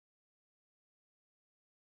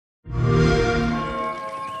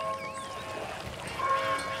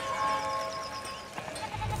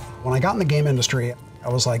When I got in the game industry, I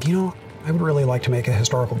was like, you know, I would really like to make a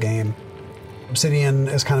historical game. Obsidian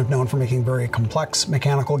is kind of known for making very complex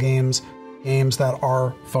mechanical games, games that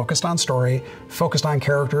are focused on story, focused on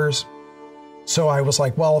characters. So I was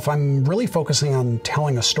like, well, if I'm really focusing on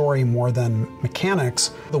telling a story more than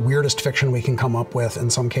mechanics, the weirdest fiction we can come up with in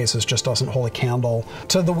some cases just doesn't hold a candle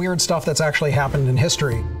to the weird stuff that's actually happened in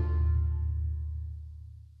history.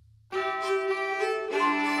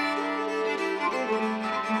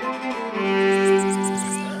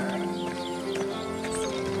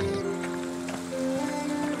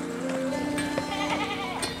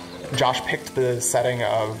 Josh picked the setting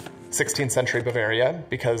of 16th century Bavaria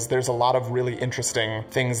because there's a lot of really interesting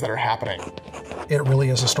things that are happening. It really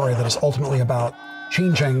is a story that is ultimately about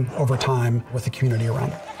changing over time with the community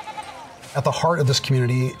around it. At the heart of this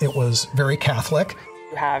community, it was very Catholic.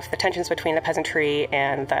 You have the tensions between the peasantry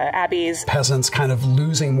and the abbeys. Peasants kind of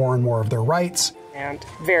losing more and more of their rights. And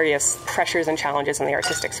various pressures and challenges in the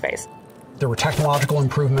artistic space. There were technological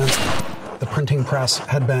improvements. The printing press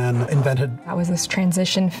had been invented. That was this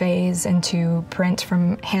transition phase into print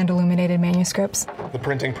from hand-illuminated manuscripts. The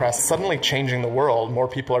printing press suddenly changing the world. More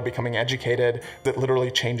people are becoming educated. That literally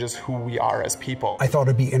changes who we are as people. I thought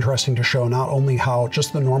it'd be interesting to show not only how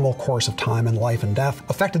just the normal course of time and life and death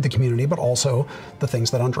affected the community, but also the things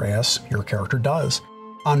that Andreas, your character, does.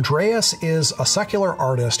 Andreas is a secular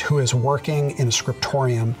artist who is working in a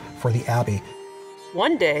scriptorium for the abbey.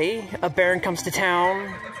 One day, a baron comes to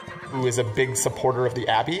town, who is a big supporter of the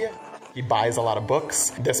abbey. He buys a lot of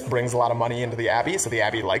books. This brings a lot of money into the abbey, so the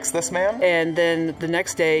abbey likes this man. And then the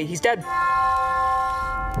next day, he's dead.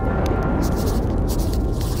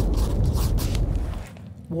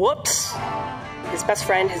 Whoops. His best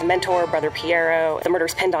friend, his mentor, Brother Piero, the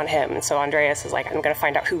murder's pinned on him, and so Andreas is like, I'm gonna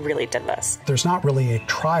find out who really did this. There's not really a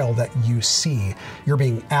trial that you see. You're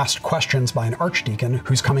being asked questions by an archdeacon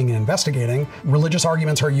who's coming and investigating. Religious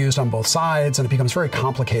arguments are used on both sides, and it becomes very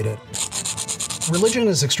complicated. Religion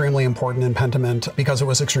is extremely important in Pentiment because it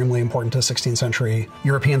was extremely important to 16th century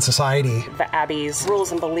European society. The abbey's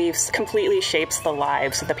rules and beliefs completely shapes the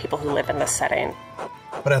lives of the people who live in this setting.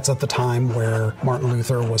 But it's at the time where Martin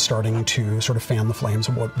Luther was starting to sort of fan the flames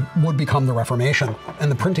of what would become the Reformation.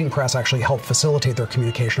 And the printing press actually helped facilitate their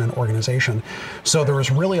communication and organization. So there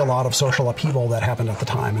was really a lot of social upheaval that happened at the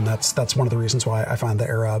time, and that's one of the reasons why I find the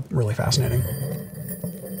era really fascinating.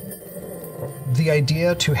 The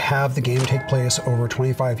idea to have the game take place over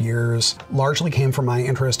 25 years largely came from my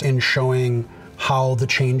interest in showing how the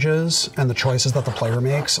changes and the choices that the player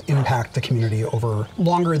makes impact the community over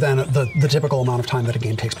longer than the typical amount of time that a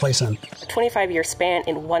game takes place in. A 25-year span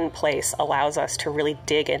in one place allows us to really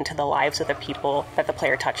dig into the lives of the people that the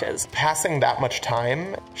player touches. Passing that much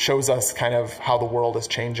time shows us kind of how the world is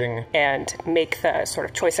changing. And make the sort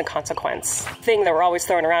of choice and consequence thing that we're always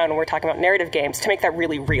throwing around when we're talking about narrative games to make that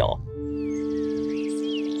really real.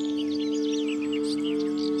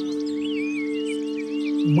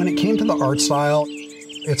 When it came to the art style,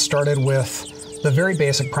 it started with the very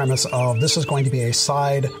basic premise of this is going to be a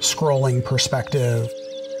side-scrolling perspective.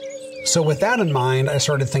 So with that in mind, I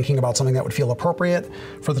started thinking about something that would feel appropriate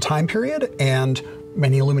for the time period, and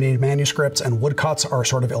many illuminated manuscripts and woodcuts are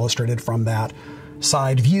sort of illustrated from that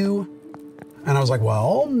side view. And I was like,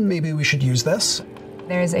 well, maybe we should use this.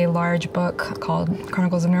 There's a large book called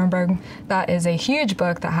Chronicles of Nuremberg. That is a huge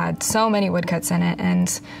book that had so many woodcuts in it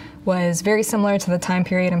and was very similar to the time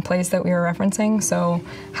period and place that we were referencing. So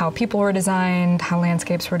how people were designed, how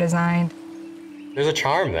landscapes were designed. There's a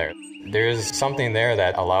charm there. There's something there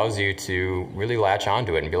that allows you to really latch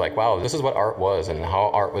onto it and be like, wow, this is what art was and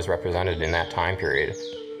how art was represented in that time period.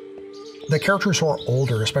 The characters who are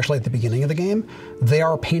older, especially at the beginning of the game, they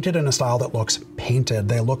are painted in a style that looks painted.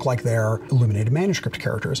 They look like they're illuminated manuscript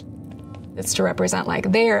characters. It's to represent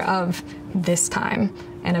like they're of this time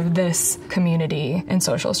and of this community and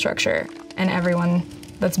social structure. And everyone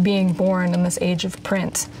that's being born in this age of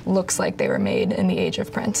print looks like they were made in the age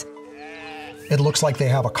of print. It looks like they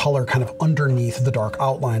have a color kind of underneath the dark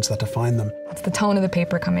outlines that define them. It's the tone of the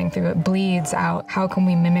paper coming through. It bleeds out. How can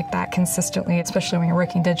we mimic that consistently, especially when you're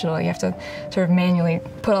working digital? You have to sort of manually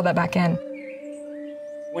put all that back in.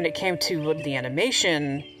 When it came to the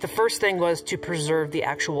animation, the first thing was to preserve the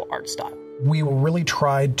actual art style. We really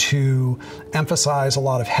tried to emphasize a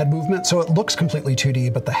lot of head movement, so it looks completely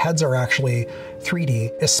 2D, but the heads are actually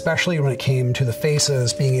 3D, especially when it came to the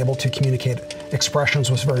faces. Being able to communicate expressions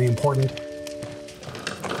was very important.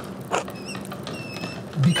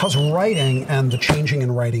 Because writing and the changing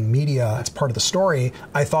in writing media is part of the story,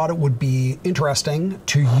 I thought it would be interesting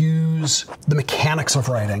to use the mechanics of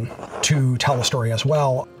writing to tell a story as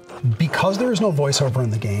well. Because there is no voiceover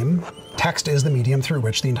in the game, text is the medium through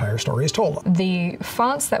which the entire story is told. The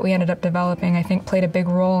fonts that we ended up developing, I think, played a big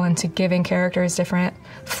role into giving characters different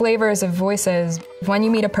flavors of voices. When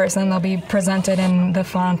you meet a person, they'll be presented in the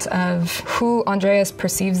font of who Andreas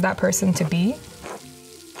perceives that person to be.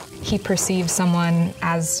 He perceives someone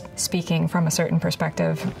as speaking from a certain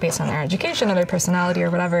perspective based on their education or their personality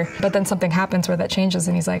or whatever, but then something happens where that changes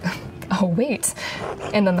and he's like, oh wait,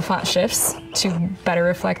 and then the font shifts to better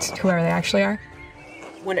reflect whoever they actually are.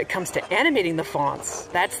 When it comes to animating the fonts,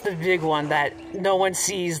 that's the big one that no one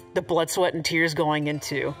sees the blood, sweat, and tears going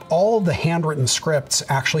into. All of the handwritten scripts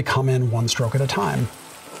actually come in one stroke at a time.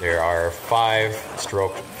 There are 5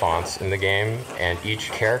 stroked fonts in the game, and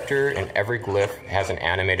each character and every glyph has an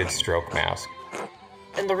animated stroke mask.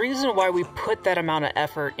 And the reason why we put that amount of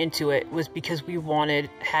effort into it was because we wanted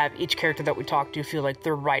to have each character that we talk to feel like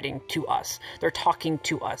they're writing to us. They're talking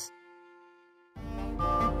to us.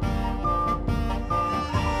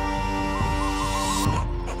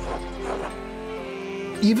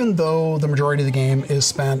 Even though the majority of the game is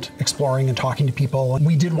spent exploring and talking to people,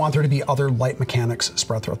 we did want there to be other light mechanics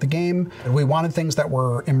spread throughout the game. We wanted things that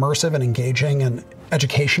were immersive and engaging and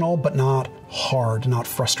educational, but not hard, not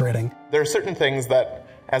frustrating. There are certain things that,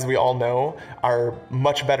 as we all know, are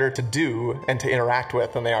much better to do and to interact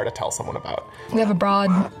with than they are to tell someone about. We have a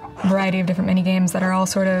broad variety of different mini-games that are all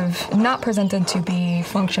sort of not presented to be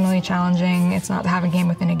functionally challenging. It's not to have a game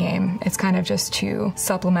within a game. It's kind of just to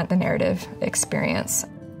supplement the narrative experience.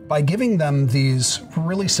 By giving them these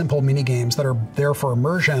really simple mini-games that are there for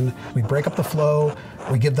immersion, we break up the flow,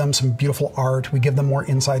 we give them some beautiful art, we give them more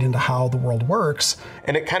insight into how the world works.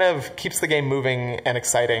 And it kind of keeps the game moving and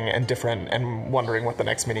exciting and different and wondering what the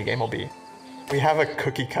next mini-game will be. We have a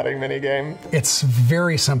cookie cutting mini-game. It's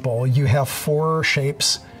very simple. You have 4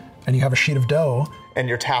 shapes and you have a sheet of dough. And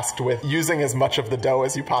you're tasked with using as much of the dough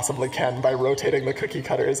as you possibly can by rotating the cookie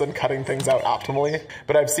cutters and cutting things out optimally.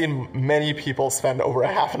 But I've seen many people spend over a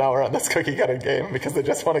half an hour on this cookie cutting game because they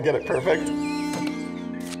just want to get it perfect.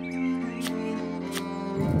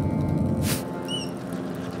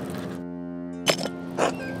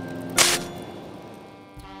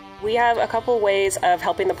 We have a couple ways of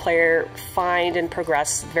helping the player find and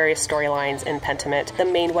progress various storylines in Pentiment. The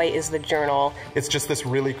main way is the journal. It's just this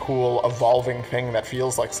really cool, evolving thing that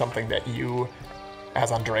feels like something that you,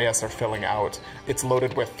 as Andreas, are filling out. It's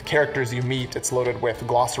loaded with characters you meet, it's loaded with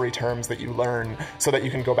glossary terms that you learn, so that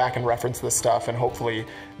you can go back and reference this stuff and hopefully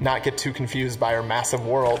not get too confused by our massive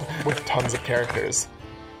world with tons of characters.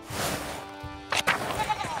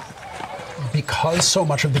 Because so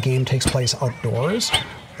much of the game takes place outdoors,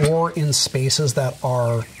 or in spaces that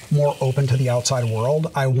are more open to the outside world,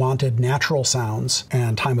 I wanted natural sounds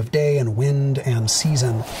and time of day and wind and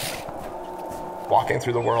season. Walking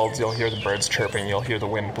through the worlds, you'll hear the birds chirping, you'll hear the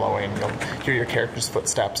wind blowing, you'll hear your character's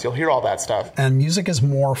footsteps, you'll hear all that stuff. And music is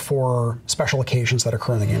more for special occasions that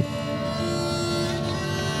occur in the game.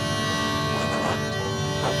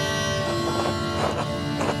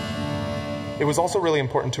 It was also really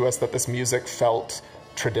important to us that this music felt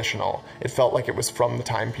traditional. It felt like it was from the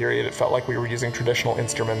time period. It felt like we were using traditional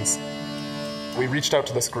instruments. We reached out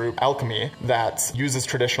to this group, Alchemy, that uses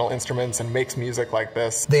traditional instruments and makes music like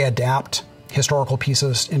this. They adapt historical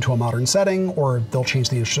pieces into a modern setting, or they'll change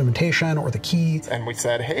the instrumentation or the key. And we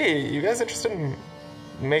said, hey, you guys interested in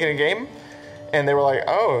making a game? And they were like,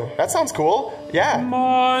 oh, that sounds cool. Yeah.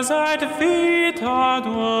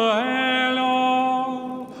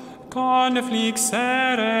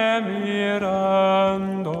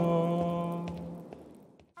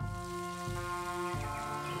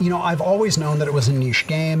 You know, I've always known that it was a niche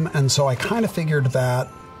game, and so I kind of figured that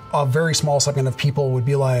a very small segment of people would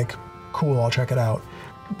be like, cool, I'll check it out.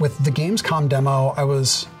 With the Gamescom demo, I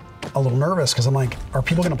was a little nervous because I'm like, are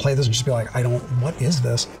people going to play this and just be like, what is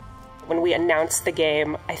this? When we announced the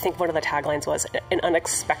game, I think one of the taglines was an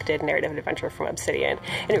unexpected narrative adventure from Obsidian.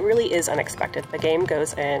 And it really is unexpected. The game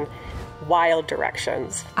goes in wild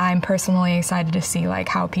directions. I'm personally excited to see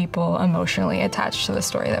how people emotionally attach to the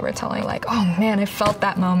story that we're telling. Like, oh man, I felt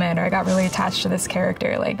that moment, or I got really attached to this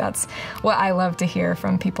character. That's what I love to hear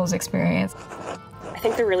from people's experience. I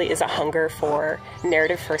think there really is a hunger for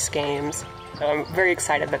narrative-first games. So I'm very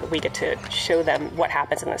excited that we get to show them what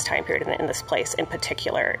happens in this time period and in this place in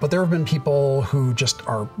particular. But there have been people who just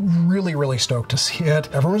are really, really stoked to see it.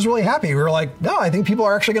 Everyone was really happy. We were like, no, I think people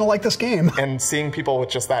are actually going to like this game. And seeing people with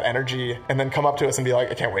just that energy and then come up to us and be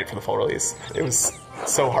like, I can't wait for the full release. It was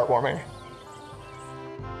so heartwarming.